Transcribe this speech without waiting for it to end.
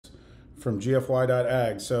from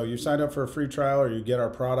GFY.ag. So you signed up for a free trial or you get our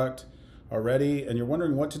product already and you're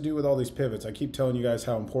wondering what to do with all these pivots. I keep telling you guys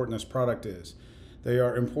how important this product is. They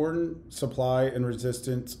are important supply and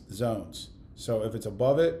resistance zones. So if it's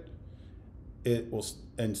above it, it will,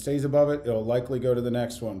 and stays above it, it'll likely go to the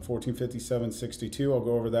next one, 1457.62. I'll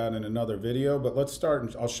go over that in another video, but let's start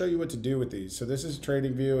and I'll show you what to do with these. So this is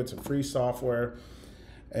TradingView. It's a free software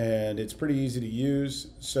and it's pretty easy to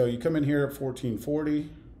use. So you come in here at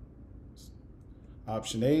 1440,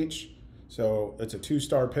 option H. So it's a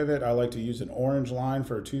 2-star pivot. I like to use an orange line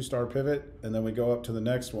for a 2-star pivot, and then we go up to the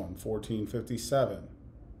next one, 1457.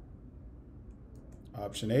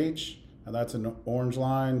 Option H, and that's an orange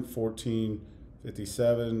line,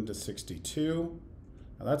 1457 to 62.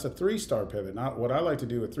 Now that's a 3-star pivot. Now what I like to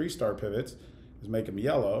do with 3-star pivots is make them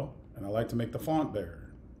yellow, and I like to make the font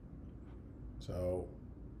bigger. So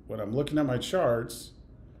when I'm looking at my charts,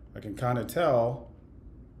 I can kind of tell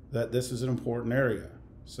that this is an important area.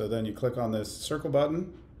 So then you click on this circle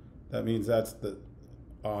button. That means that's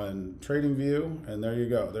on TradingView, and there you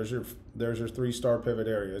go. There's your 3-star pivot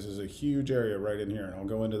area. This is a huge area right in here, and I'll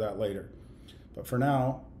go into that later. But for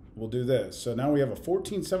now, we'll do this. So now we have a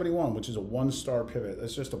 1471, which is a 1-star pivot.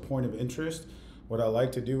 That's just a point of interest. What I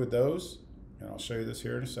like to do with those, and I'll show you this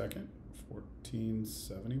here in a second.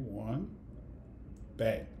 1471,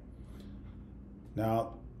 bang.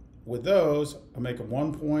 Now with those, I make a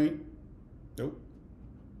 1 point. Nope.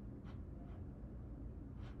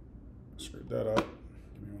 Screwed that up.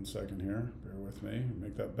 Give me 1 second here. Bear with me.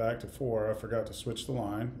 Make that back to 4. I forgot to switch the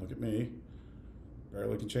line. Look at me.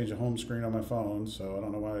 Barely can change the home screen on my phone, so I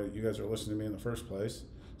don't know why you guys are listening to me in the first place.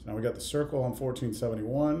 So now we got the circle on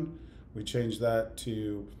 1471. We change that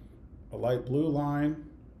to a light blue line,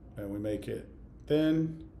 and we make it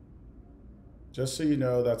thin. Just so you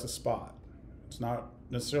know, that's a spot. It's not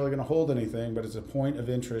necessarily going to hold anything, but it's a point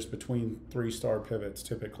of interest between 3-star pivots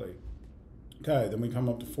typically. Okay, then we come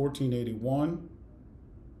up to 1481,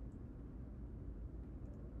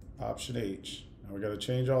 option H. Now we got to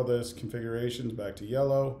change all this configurations back to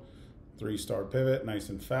yellow, 3-star pivot, nice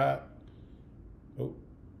and fat. Oh,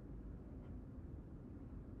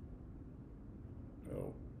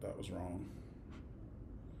 that was wrong.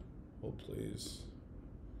 Hold please.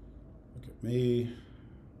 Look at me,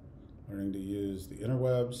 learning to use the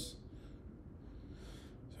interwebs.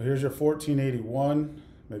 So here's your 1481.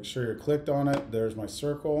 Make sure you're clicked on it. There's my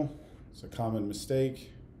circle. It's a common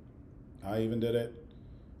mistake. I even did it.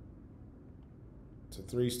 It's a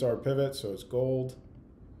 3-star pivot, so it's gold.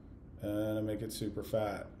 And I make it super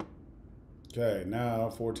fat. Okay, now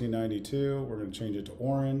 1492, we're going to change it to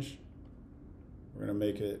orange. We're going to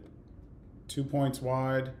make it 2 points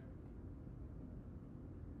wide.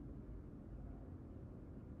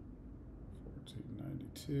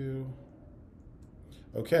 1492.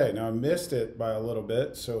 Okay, now I missed it by a little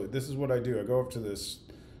bit, so this is what I do. I go up to this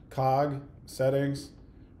cog settings,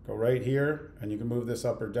 go right here, and you can move this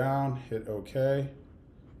up or down, hit OK.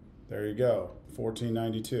 There you go,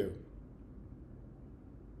 1492.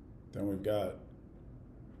 Then we've got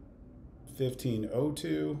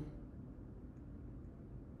 1502,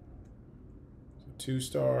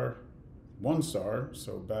 2-star, 1-star,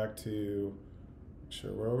 so back to, make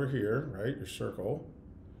sure we're over here, right, your circle.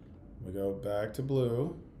 We go back to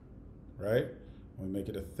blue, right? We make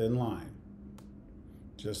it a thin line.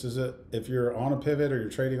 Just as if you're on a pivot or you're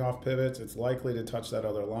trading off pivots, it's likely to touch that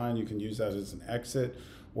other line. You can use that as an exit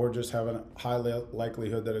or just have a high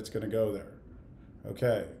likelihood that it's going to go there.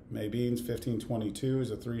 Okay, Maybeans 1522 is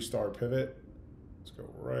a 3-star pivot. Let's go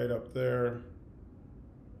right up there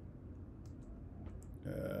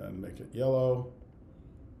and make it yellow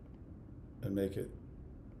and make it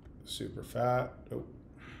super fat. Oh.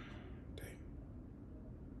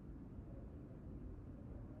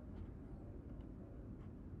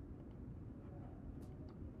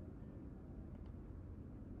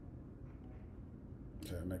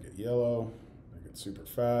 Okay, make it yellow, make it super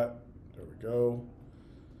fat. There we go.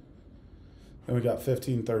 Then we got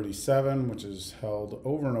 1537, which is held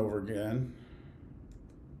over and over again.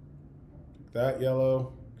 Make that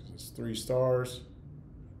yellow, because it's 3 stars.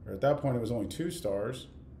 Or at that point, it was only 2 stars.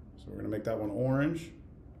 So we're going to make that one orange.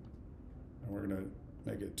 And we're going to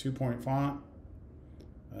make it 2-point font.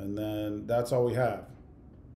 And then that's all we have.